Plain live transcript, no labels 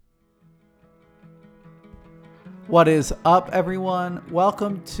What is up, everyone?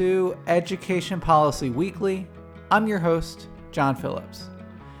 Welcome to Education Policy Weekly. I'm your host, John Phillips.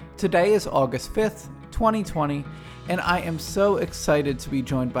 Today is August 5th, 2020, and I am so excited to be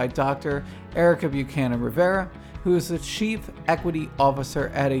joined by Dr. Erica Buchanan Rivera, who is the Chief Equity Officer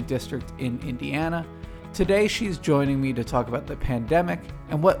at a district in Indiana. Today, she's joining me to talk about the pandemic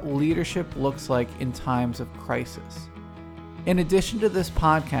and what leadership looks like in times of crisis. In addition to this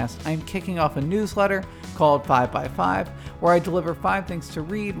podcast, I'm kicking off a newsletter called 5x5, where I deliver 5 things to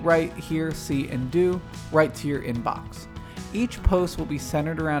read, write, hear, see, and do right to your inbox. Each post will be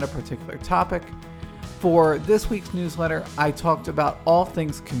centered around a particular topic. For this week's newsletter, I talked about all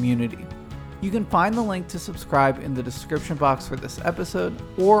things community. You can find the link to subscribe in the description box for this episode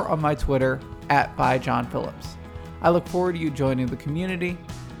or on my Twitter @byjohnphillips. I look forward to you joining the community.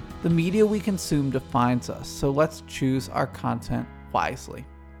 The media we consume defines us, so let's choose our content wisely.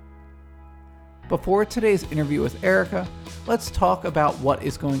 Before today's interview with Erica, let's talk about what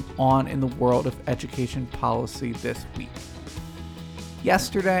is going on in the world of education policy this week.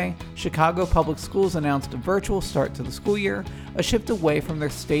 Yesterday, Chicago Public Schools announced a virtual start to the school year, a shift away from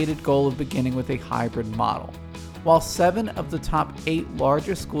their stated goal of beginning with a hybrid model. While 7 of the top 8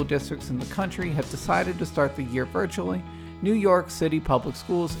 largest school districts in the country have decided to start the year virtually, New York City Public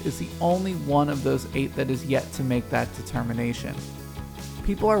Schools is the only one of those 8 that is yet to make that determination.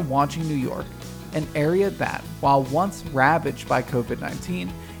 People are watching New York, an area that, while once ravaged by COVID-19,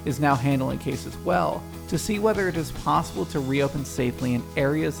 is now handling cases well, to see whether it is possible to reopen safely in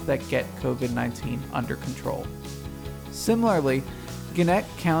areas that get COVID-19 under control. Similarly, Gwinnett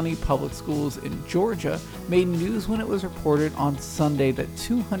County Public Schools in Georgia made news when it was reported on Sunday that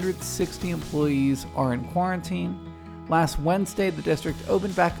 260 employees are in quarantine. Last Wednesday, the district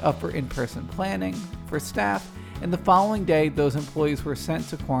opened back up for in-person planning for staff, and the following day, those employees were sent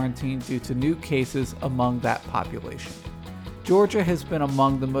to quarantine due to new cases among that population. Georgia has been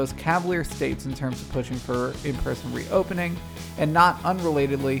among the most cavalier states in terms of pushing for in-person reopening, and not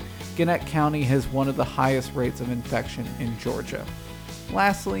unrelatedly, Gwinnett County has one of the highest rates of infection in Georgia.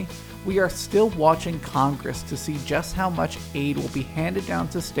 Lastly, we are still watching Congress to see just how much aid will be handed down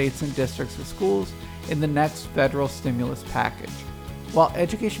to states and districts for schools in the next federal stimulus package. While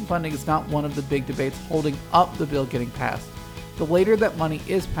education funding is not one of the big debates holding up the bill getting passed, the later that money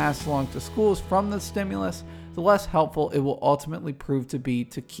is passed along to schools from the stimulus, the less helpful it will ultimately prove to be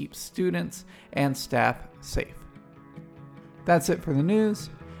to keep students and staff safe. That's it for the news.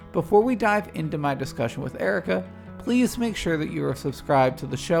 Before we dive into my discussion with Erica, please make sure that you are subscribed to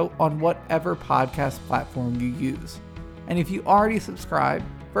the show on whatever podcast platform you use. And if you already subscribe,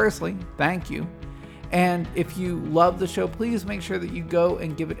 firstly, thank you. And if you love the show, please make sure that you go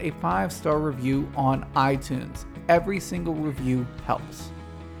and give it a 5-star review on iTunes. Every single review helps.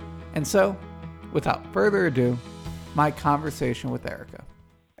 And so, without further ado, my conversation with Erica.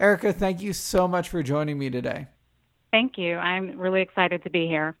 Erica, thank you so much for joining me today. Thank you. I'm really excited to be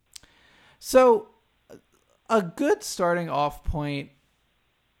here. So, a good starting off point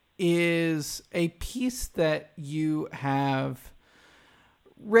is a piece that you have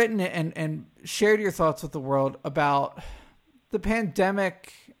written and shared your thoughts with the world about the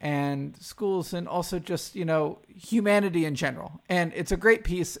pandemic and schools and also just, humanity in general. And it's a great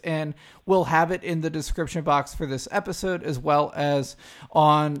piece, and we'll have it in the description box for this episode as well as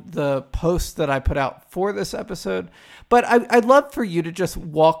on the post that I put out for this episode. But I'd love for you to just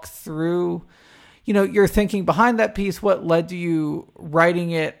walk through your thinking behind that piece, what led to you writing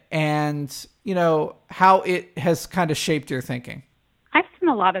it, and, how it has kind of shaped your thinking. I've spent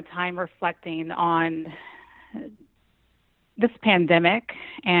a lot of time reflecting on this pandemic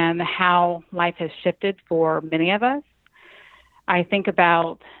and how life has shifted for many of us. I think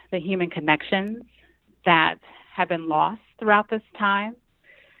about the human connections that have been lost throughout this time.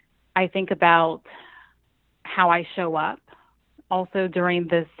 I think about how I show up also during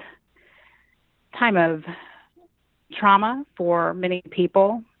this time of trauma for many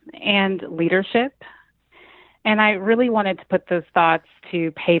people and leadership. And I really wanted to put those thoughts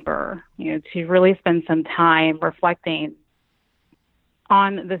to paper, to really spend some time reflecting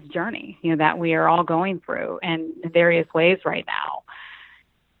on this journey, that we are all going through in various ways right now.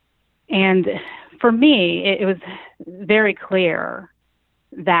 And for me, it was very clear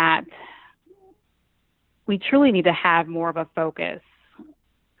that we truly need to have more of a focus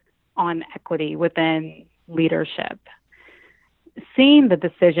on equity within leadership. Seeing the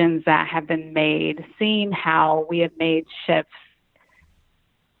decisions that have been made, seeing how we have made shifts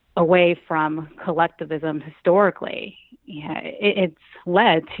away from collectivism historically, it's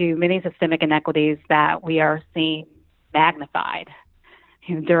led to many systemic inequities that we are seeing magnified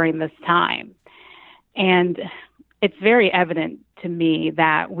during this time. And it's very evident to me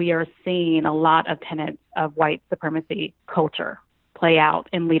that we are seeing a lot of tenets of white supremacy culture play out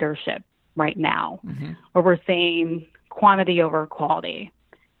in leadership right now, where we're seeing quantity over quality.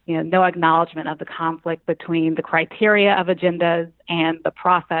 No acknowledgement of the conflict between the criteria of agendas and the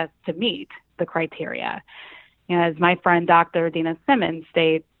process to meet the criteria. As my friend Dr. Dina Simmons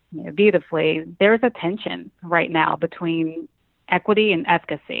states beautifully, there's a tension right now between equity and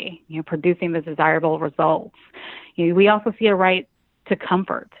efficacy, producing the desirable results. We also see a right to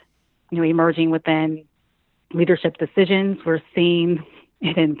comfort, emerging within leadership decisions. We're seeing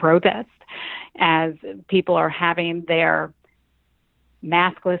it in protest as people are having their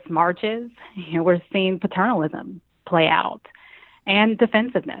maskless marches. We're seeing paternalism play out and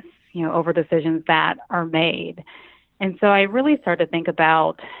defensiveness, over decisions that are made. And so I really started to think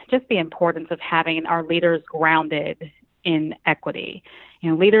about just the importance of having our leaders grounded in equity.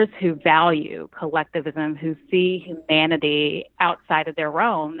 Leaders who value collectivism, who see humanity outside of their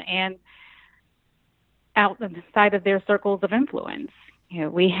own and outside of their circles of influence.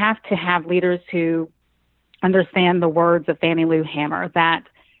 We have to have leaders who understand the words of Fannie Lou Hamer, that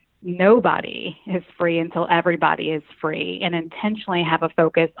nobody is free until everybody is free, and intentionally have a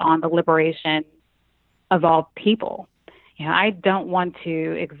focus on the liberation of all people. I don't want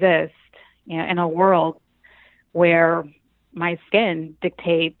to exist, in a world where my skin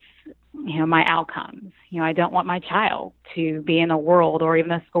dictates, my outcomes. I don't want my child to be in a world or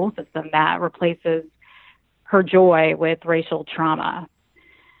even a school system that replaces her joy with racial trauma.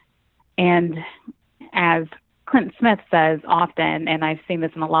 And as Clint Smith says often, and I've seen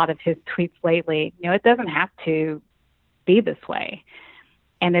this in a lot of his tweets lately, it doesn't have to be this way.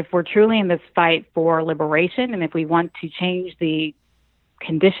 And if we're truly in this fight for liberation, and if we want to change the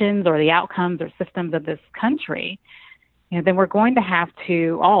conditions or the outcomes or systems of this country, then we're going to have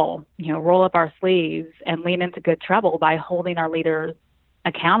to all, roll up our sleeves and lean into good trouble by holding our leaders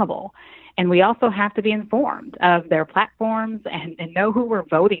accountable. And we also have to be informed of their platforms and know who we're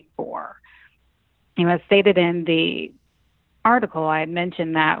voting for. As stated in the article, I had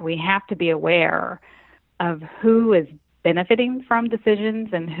mentioned that we have to be aware of who is benefiting from decisions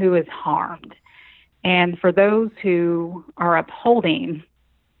and who is harmed. And for those who are upholding,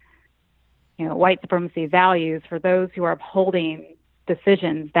 white supremacy values, for those who are upholding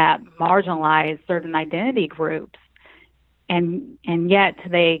decisions that marginalize certain identity groups, and yet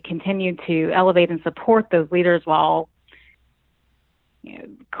they continue to elevate and support those leaders while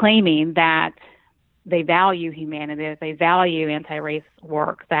claiming that they value humanity, that they value anti-race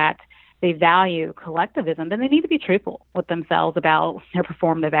work, that they value collectivism, then they need to be truthful with themselves about their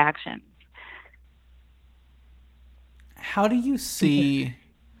performative actions. How do you see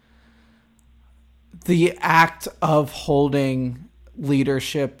the act of holding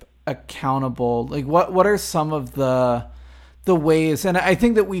leadership accountable? Like, what are some of the ways? And I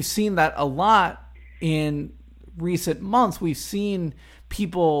think that we've seen that a lot in recent months. We've seen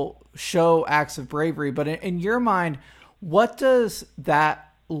people show acts of bravery, but in your mind, what does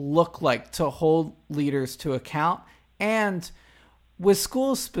that look like to hold leaders to account? And with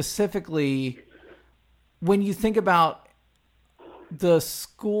schools specifically, when you think about the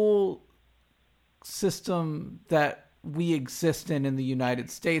school system that we exist in the United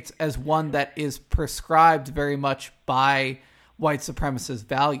States as one that is prescribed very much by white supremacist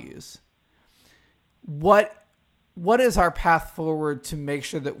values, what is our path forward to make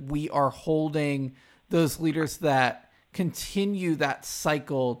sure that we are holding those leaders that continue that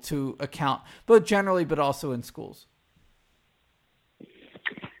cycle to account, both generally but also in schools?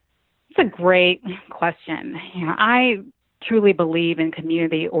 It's a great question. I truly believe in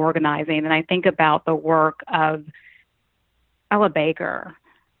community organizing, and I think about the work of Ella Baker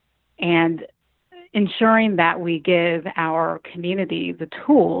and ensuring that we give our community the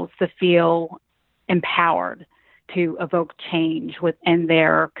tools to feel empowered to evoke change within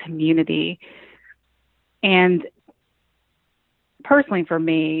their community. And personally, for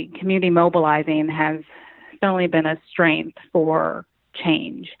me, community mobilizing has certainly been a strength for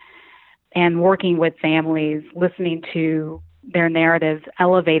change. And working with families, listening to their narratives,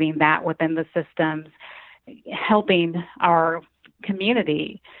 elevating that within the systems, helping our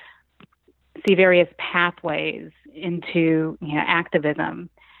community see various pathways into activism,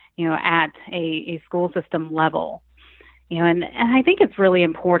 at a school system level. And I think it's really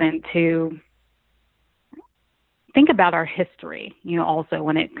important to think about our history, also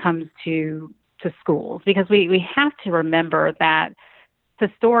when it comes to schools, because we have to remember that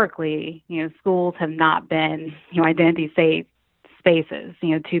historically, schools have not been, identity safe spaces,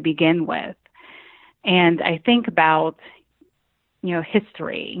 to begin with. And I think about,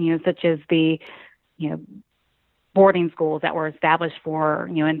 history, such as the, boarding schools that were established for,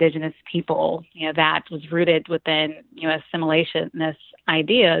 indigenous people, that was rooted within, assimilationist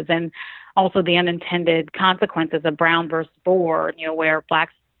ideas, and also the unintended consequences of Brown versus Board, where Black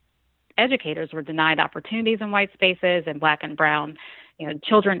educators were denied opportunities in white spaces, and Black and Brown,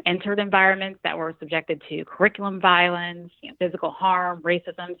 children entered environments that were subjected to curriculum violence, physical harm,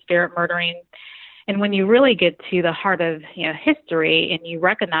 racism, spirit murdering. And when you really get to the heart of history, and you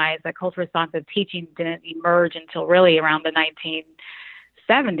recognize that culture responsive teaching didn't emerge until really around the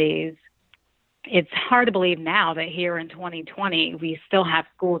 1970s, it's hard to believe now that here in 2020 we still have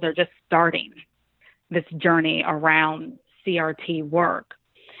schools that are just starting this journey around CRT work.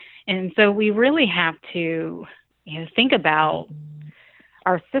 And so we really have to think about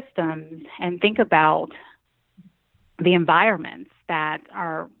our systems and think about the environments that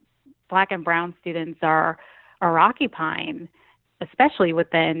our Black and Brown students are occupying, especially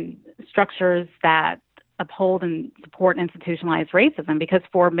within structures that uphold and support institutionalized racism. Because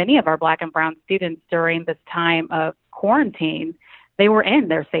for many of our Black and Brown students during this time of quarantine, they were in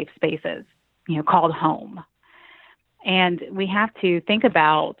their safe spaces, called home. And we have to think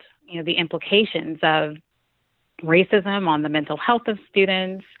about, the implications of racism on the mental health of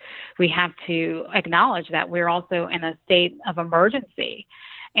students. We have to acknowledge that we're also in a state of emergency.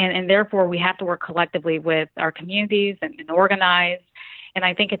 And therefore, we have to work collectively with our communities and organize. And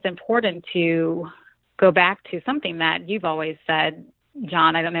I think it's important to go back to something that you've always said,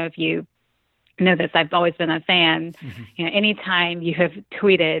 John. I don't know if you know this. I've always been a fan. Mm-hmm. Anytime you have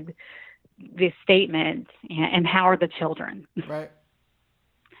tweeted this statement, and how are the children? Right.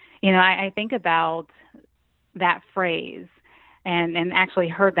 I think about that phrase and actually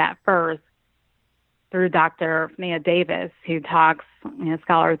heard that first through Dr. Fania Davis, who talks, a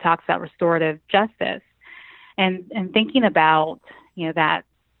scholar who talks about restorative justice, and thinking about, that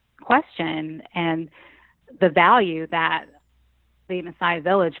question and the value that the Messiah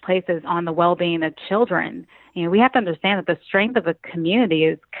Village places on the well-being of children. We have to understand that the strength of a community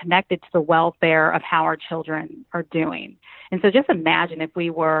is connected to the welfare of how our children are doing. And so just imagine if we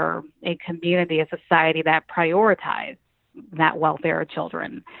were a community, a society that prioritized that welfare of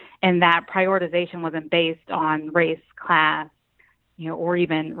children, and that prioritization wasn't based on race, class, or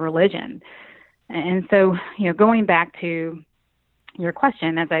even religion. And so, going back to your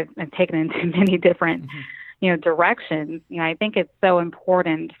question, as I've taken into many different, directions, I think it's so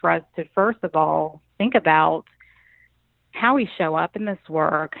important for us to, first of all, think about how we show up in this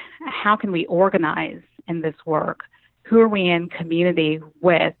work. How can we organize in this work? Who are we in community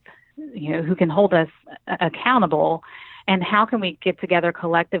with, who can hold us accountable? And how can we get together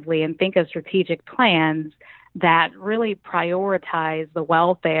collectively and think of strategic plans that really prioritize the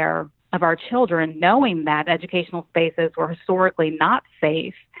welfare of our children, knowing that educational spaces were historically not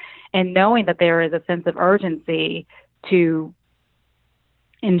safe, and knowing that there is a sense of urgency to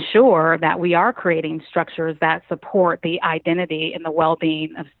ensure that we are creating structures that support the identity and the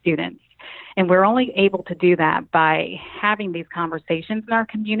well-being of students. And we're only able to do that by having these conversations in our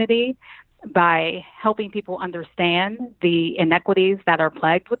community, by helping people understand the inequities that are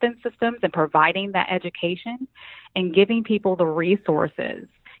plagued within systems and providing that education, and giving people the resources,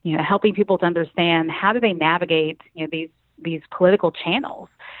 helping people to understand how do they navigate, these political channels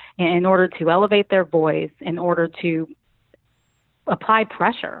in order to elevate their voice, in order to apply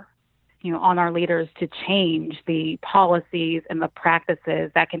pressure, on our leaders to change the policies and the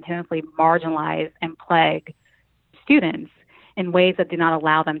practices that continuously marginalize and plague students in ways that do not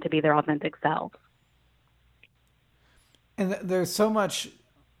allow them to be their authentic selves. And there's so much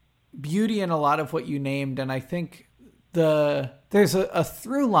beauty in a lot of what you named, and I think there's a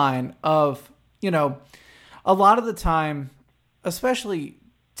through line of, a lot of the time, especially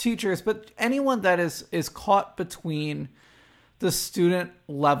teachers, but anyone that is caught between the student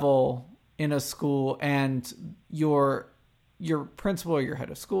level in a school and your principal or your head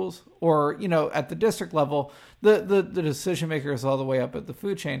of schools, or, at the district level, the decision makers all the way up at the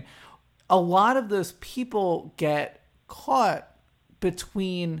food chain. A lot of those people get caught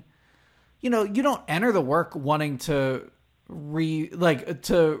between, you don't enter the work wanting to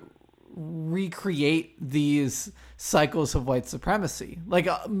recreate these cycles of white supremacy.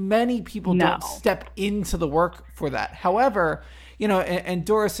 Many people don't step into the work for that. However, and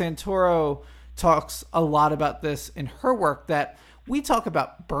Dora Santoro talks a lot about this in her work, that we talk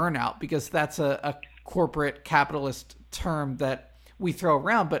about burnout because that's a corporate capitalist term that we throw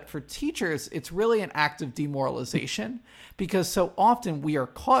around. But for teachers, it's really an act of demoralization, because so often we are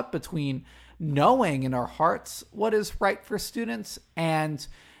caught between knowing in our hearts what is right for students and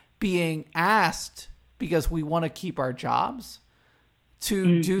being asked, because we want to keep our jobs,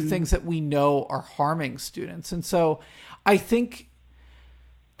 to do things that we know are harming students. And so I think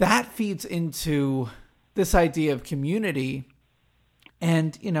that feeds into this idea of community.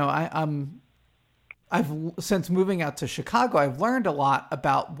 And, you know, I've since moving out to Chicago, I've learned a lot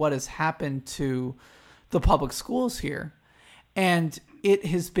about what has happened to the public schools here. And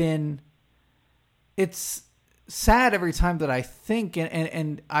it's sad every time that I think,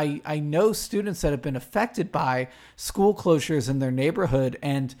 and I know students that have been affected by school closures in their neighborhood.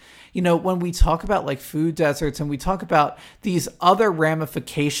 And, you know, when we talk about like food deserts and we talk about these other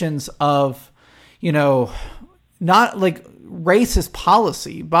ramifications of, you know, not like racist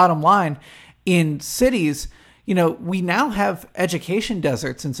policy, bottom line, in cities, you know, we now have education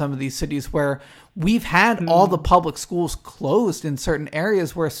deserts in some of these cities where we've had all the public schools closed in certain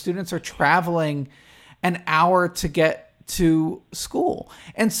areas where students are traveling an hour to get to school.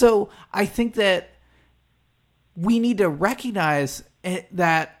 And so I think that we need to recognize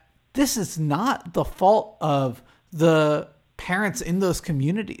that this is not the fault of the parents in those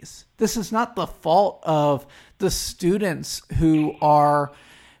communities. This is not the fault of the students who are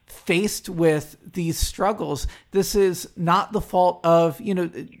faced with these struggles. This is not the fault of, you know,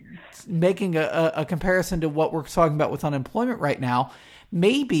 making a comparison to what we're talking about with unemployment right now.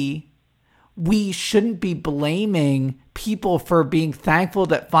 Maybe we shouldn't be blaming people for being thankful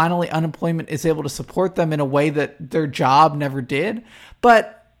that finally unemployment is able to support them in a way that their job never did,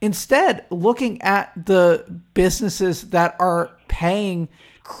 but instead looking at the businesses that are paying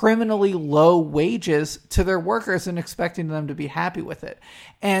criminally low wages to their workers and expecting them to be happy with it.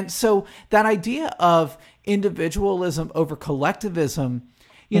 And so that idea of individualism over collectivism,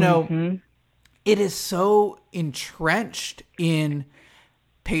 you know, it is so entrenched in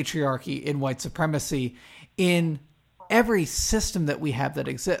patriarchy, in white supremacy, in every system that we have that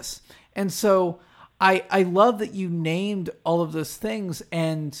exists. And so I love that you named all of those things,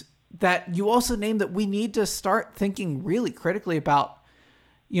 and that you also named that we need to start thinking really critically about,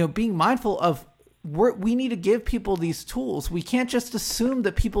 you know, being mindful of we need to give people these tools. We can't just assume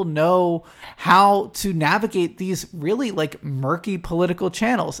that people know how to navigate these really like murky political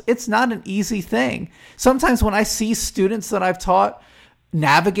channels. It's not an easy thing. Sometimes when I see students that I've taught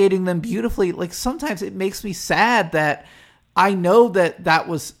navigating them beautifully, like sometimes it makes me sad that I know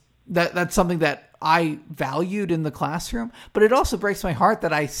that's something that I valued in the classroom, but it also breaks my heart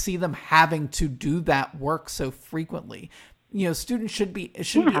that I see them having to do that work so frequently. You know, students shouldn't be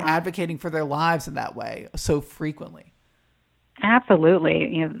advocating for their lives in that way so frequently.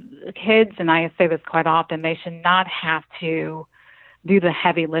 Absolutely. You know, kids, and I say this quite often, they should not have to do the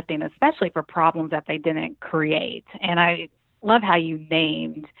heavy lifting, especially for problems that they didn't create. And I love how you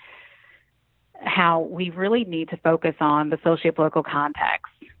named how we really need to focus on the socio-political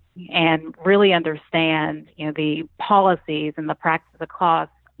context and really understand, you know, the policies and the practices across,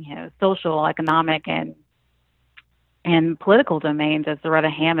 you know, social, economic, and political domains, as Loretta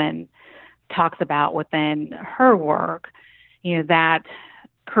Hammond talks about within her work, you know, that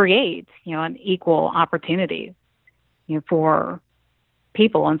create, you know, an equal opportunities, you know, for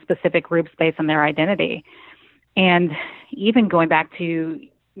people and specific groups based on their identity. And even going back to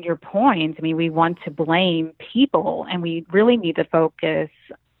your point, I mean, we want to blame people, and we really need to focus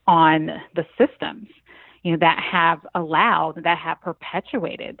on the systems, you know, that have allowed, that have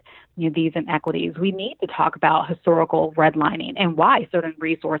perpetuated, you know, these inequities. We need to talk about historical redlining and why certain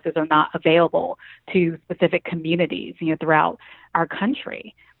resources are not available to specific communities, you know, throughout our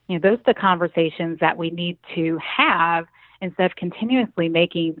country. You know, those are the conversations that we need to have instead of continuously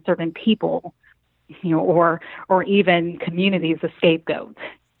making certain people, you know, or even communities a scapegoat.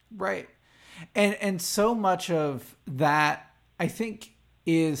 Right. And so much of that, I think,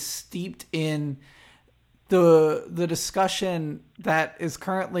 is steeped in the discussion that is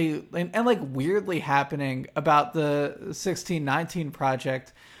currently and like weirdly happening about the 1619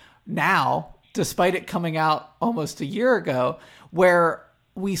 Project now, despite it coming out almost a year ago, where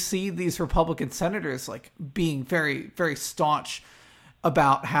we see these Republican senators like being very, very staunch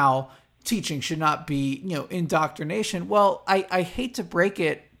about how teaching should not be, you know, indoctrination. Well, I hate to break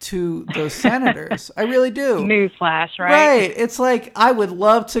it to those senators. I really do. Newsflash, right? Right. It's like, I would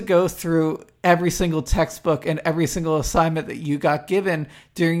love to go through every single textbook and every single assignment that you got given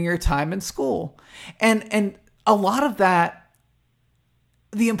during your time in school. And a lot of that,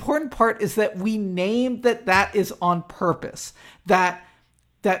 the important part is that we name that is on purpose, that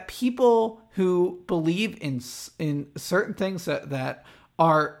people who believe in certain things that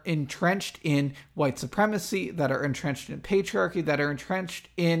are entrenched in white supremacy, that are entrenched in patriarchy, that are entrenched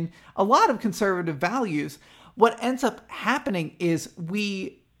in a lot of conservative values, what ends up happening is we're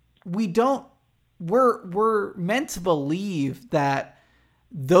meant to believe that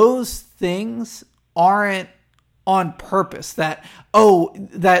those things aren't on purpose, that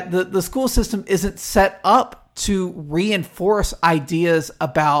the school system isn't set up to reinforce ideas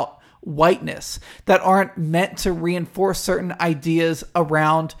about whiteness, that aren't meant to reinforce certain ideas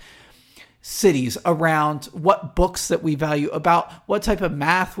around cities, around what books that we value, about what type of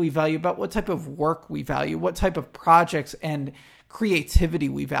math we value, about what type of work we value, what type of projects and creativity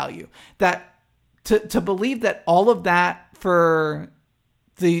we value. That to believe that all of that, for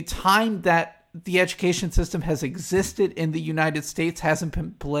the time that the education system has existed in the United States, hasn't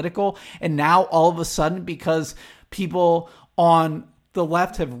been political, and now all of a sudden, because people on the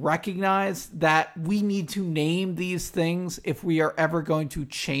left have recognized that we need to name these things if we are ever going to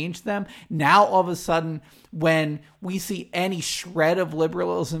change them, now all of a sudden, when we see any shred of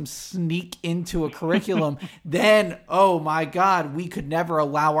liberalism sneak into a curriculum, then, oh my God, we could never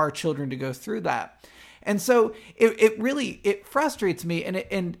allow our children to go through that. And so it really frustrates me,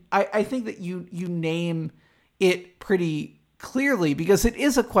 and I think that you name it pretty clearly, because it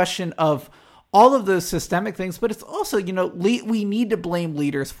is a question of all of those systemic things, but it's also, we need to blame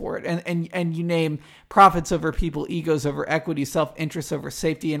leaders for it. And you name profits over people, egos over equity, self-interest over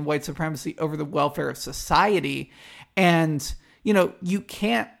safety, and white supremacy over the welfare of society. And, you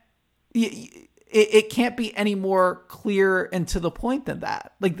can't... It can't be any more clear and to the point than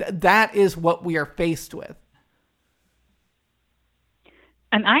that. Like, that is what we are faced with.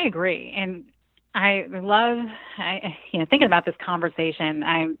 And I agree. And I love, thinking about this conversation,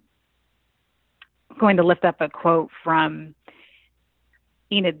 I'm going to lift up a quote from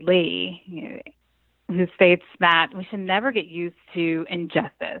Enid Lee, who states that we should never get used to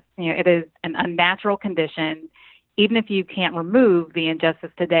injustice. It is an unnatural condition. Even if you can't remove the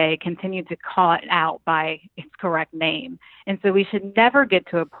injustice today, continue to call it out by its correct name. And so we should never get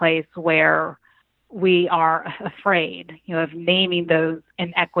to a place where we are afraid, of naming those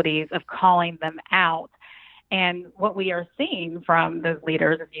inequities, of calling them out. And what we are seeing from those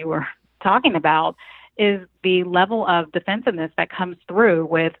leaders, as you were talking about, is the level of defensiveness that comes through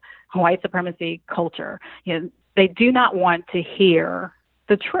with white supremacy culture. They do not want to hear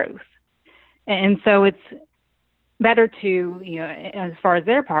the truth. And so it's better to, as far as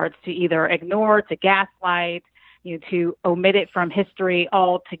their parts, to either ignore, to gaslight, to omit it from history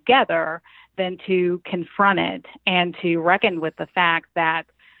altogether, than to confront it and to reckon with the fact that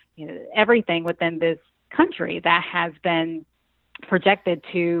everything within this country that has been projected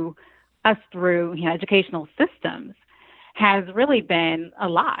to us through educational systems has really been a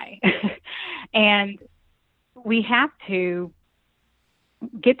lie. And we have to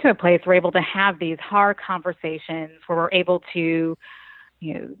get to a place where we're able to have these hard conversations, where we're able to,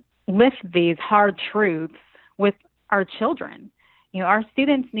 lift these hard truths with our children. Our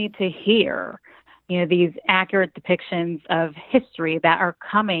students need to hear, these accurate depictions of history that are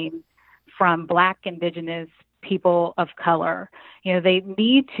coming from Black, Indigenous people of color. They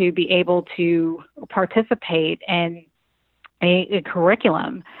need to be able to participate in a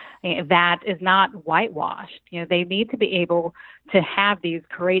curriculum that is not whitewashed. They need to be able to have these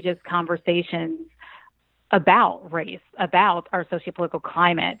courageous conversations about race, about our sociopolitical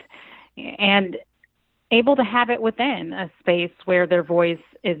climate, and able to have it within a space where their voice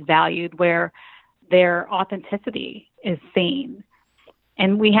is valued, where their authenticity is seen.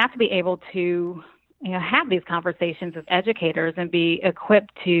 And we have to be able to have these conversations as educators and be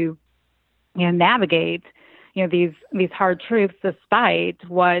equipped to navigate these hard truths, despite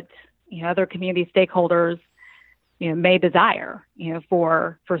what other community stakeholders may desire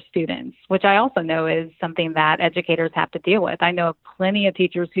for students, which I also know is something that educators have to deal with. I know of plenty of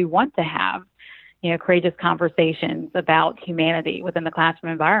teachers who want to have courageous conversations about humanity within the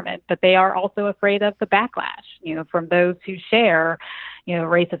classroom environment, but they are also afraid of the backlash from those who share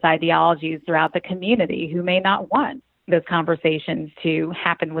racist ideologies throughout the community, who may not want those conversations to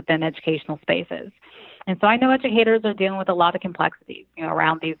happen within educational spaces. And so I know educators are dealing with a lot of complexities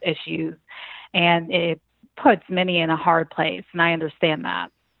around these issues, and it puts many in a hard place, and I understand that.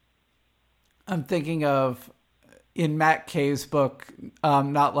 I'm thinking of, in Matt Kay's book,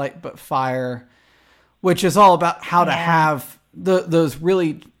 Not Light But Fire, which is all about how to have those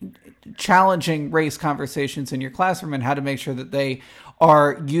really challenging race conversations in your classroom, and how to make sure that they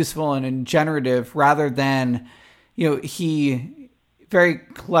are useful and generative, rather than, he very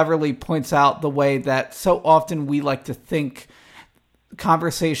cleverly points out the way that so often we like to think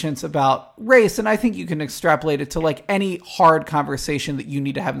conversations about race, and I think you can extrapolate it to like any hard conversation that you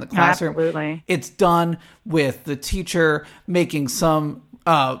need to have in the classroom. Absolutely. It's done with the teacher making some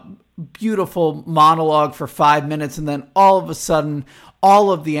beautiful monologue for 5 minutes, and then all of a sudden,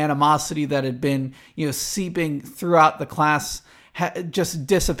 all of the animosity that had been seeping throughout the class just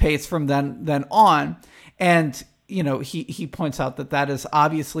dissipates from then on. And, he points out that is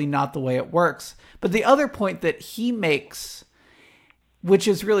obviously not the way it works. But the other point that he makes, which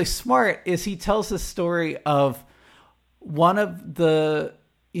is really smart, is he tells the story of one of the,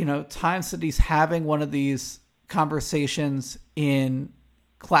 times that he's having one of these conversations in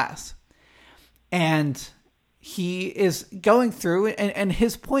class. And he is going through, and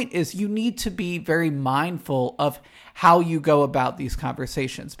his point is you need to be very mindful of how you go about these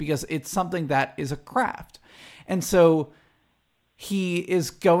conversations, because it's something that is a craft. And so he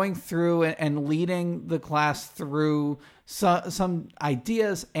is going through and leading the class through some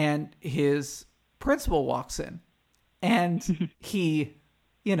ideas, and his principal walks in, and he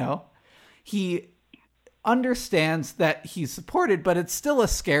understands that he's supported, but it's still a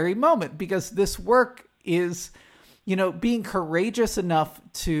scary moment, because this work is, being courageous enough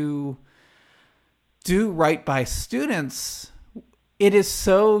to do right by students. It is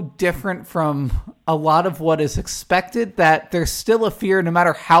so different from a lot of what is expected that there's still a fear no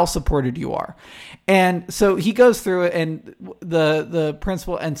matter how supported you are. And so he goes through it, and the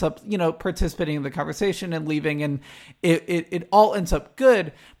principal ends up, participating in the conversation and leaving, and it all ends up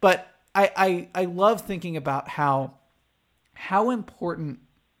good. But I love thinking about how important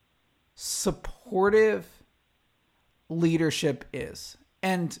supportive leadership is.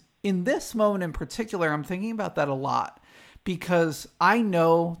 And in this moment in particular, I'm thinking about that a lot, because I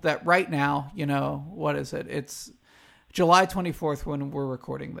know that right now, what is it? It's July 24th when we're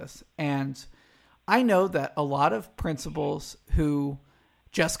recording this. And I know that a lot of principals who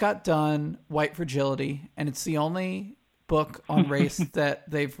just got done White Fragility, and it's the only book on race that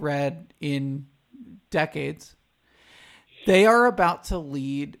they've read in decades, they are about to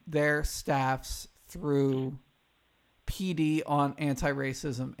lead their staffs through PD on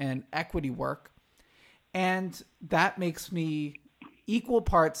anti-racism and equity work. And that makes me equal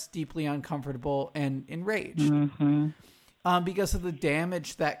parts deeply uncomfortable and enraged, because of the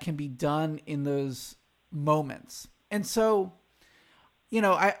damage that can be done in those moments. And so,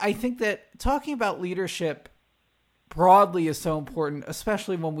 I think that talking about leadership broadly is so important,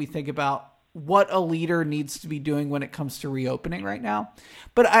 especially when we think about what a leader needs to be doing when it comes to reopening right now.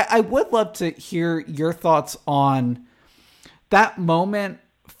 But I would love to hear your thoughts on that moment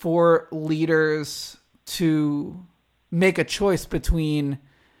for leaders to make a choice between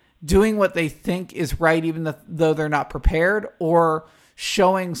doing what they think is right, even though they're not prepared, or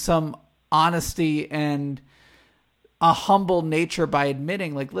showing some honesty and a humble nature by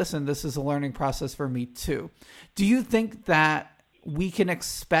admitting, like, listen, this is a learning process for me too. Do you think that we can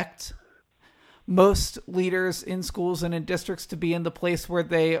expect most leaders in schools and in districts to be in the place where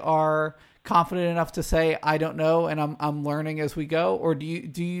they are confident enough to say, I don't know, and I'm learning as we go? Or do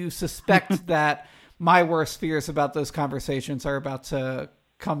you suspect that my worst fears about those conversations are about to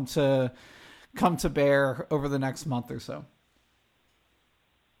come to bear over the next month or so?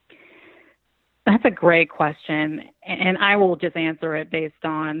 That's a great question, and I will just answer it based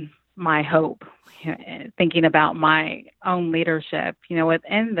on my hope, thinking about my own leadership.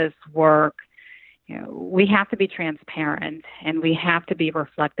 Within this work, we have to be transparent, and we have to be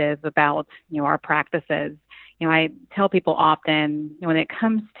reflective about, our practices. I tell people often, when it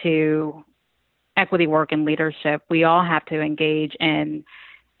comes to equity work and leadership, we all have to engage in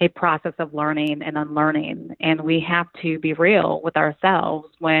a process of learning and unlearning, and we have to be real with ourselves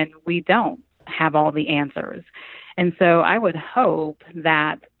when we don't have all the answers. And so I would hope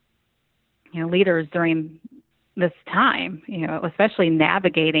that, leaders during this time, especially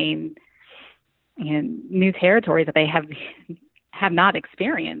navigating new territories that they have not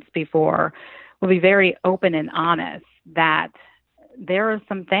experienced before, will be very open and honest that there are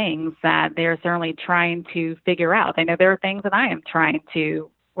some things that they're certainly trying to figure out. I know there are things that I am trying to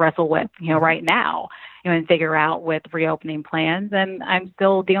wrestle with, right now, and figure out with reopening plans. And I'm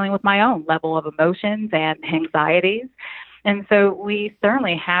still dealing with my own level of emotions and anxieties. And so we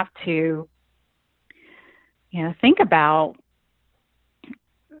certainly have to, think about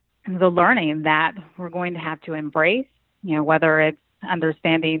the learning that we're going to have to embrace, whether it's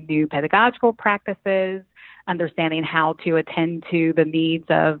understanding new pedagogical practices, understanding how to attend to the needs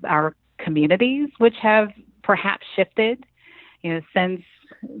of our communities, which have perhaps shifted, since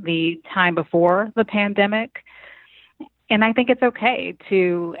the time before the pandemic. And I think it's okay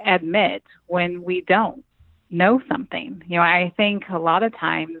to admit when we don't know something. I think a lot of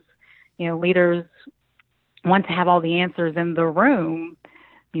times, leaders want to have all the answers in the room,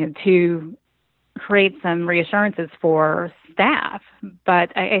 to create some reassurances for staff.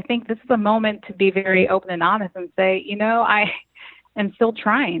 But I think this is a moment to be very open and honest and say, I am still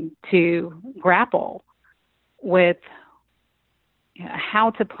trying to grapple with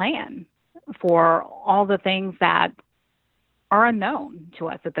how to plan for all the things that are unknown to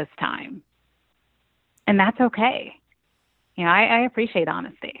us at this time. And that's okay. I appreciate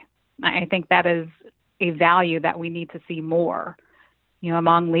honesty. I think that is a value that we need to see more,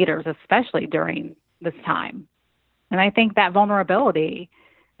 among leaders, especially during this time. And I think that vulnerability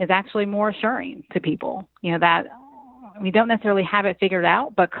is actually more assuring to people, that we don't necessarily have it figured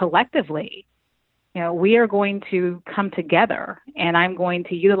out, but collectively, we are going to come together, and I'm going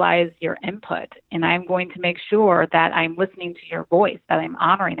to utilize your input, and I'm going to make sure that I'm listening to your voice, that I'm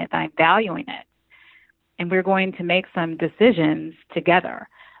honoring it, that I'm valuing it. And we're going to make some decisions together.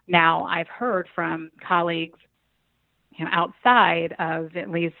 Now, I've heard from colleagues, outside of at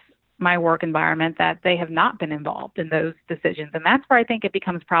least my work environment, that they have not been involved in those decisions. And that's where I think it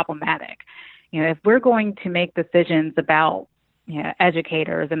becomes problematic. If we're going to make decisions about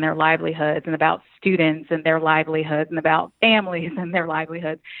educators and their livelihoods, and about students and their livelihoods, and about families and their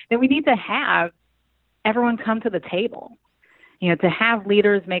livelihoods, then we need to have everyone come to the table. To have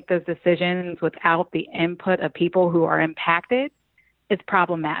leaders make those decisions without the input of people who are impacted is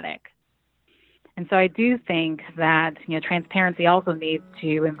problematic. And so I do think that, transparency also needs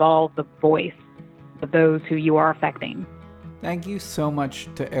to involve the voice of those who you are affecting. Thank you so much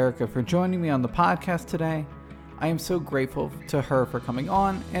to Erica for joining me on the podcast today. I am so grateful to her for coming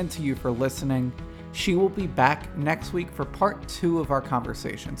on, and to you for listening. She will be back next week for part 2 of our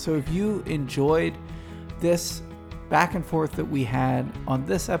conversation. So if you enjoyed this back and forth that we had on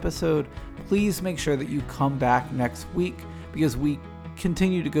this episode, please make sure that you come back next week, because we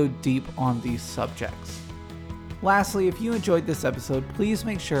continue to go deep on these subjects. Lastly, if you enjoyed this episode, please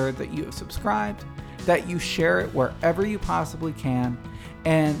make sure that you have subscribed, that you share it wherever you possibly can,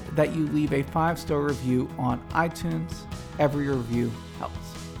 and that you leave a 5-star review on iTunes. Every review helps.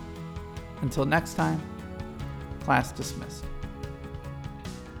 Until next time, class dismissed.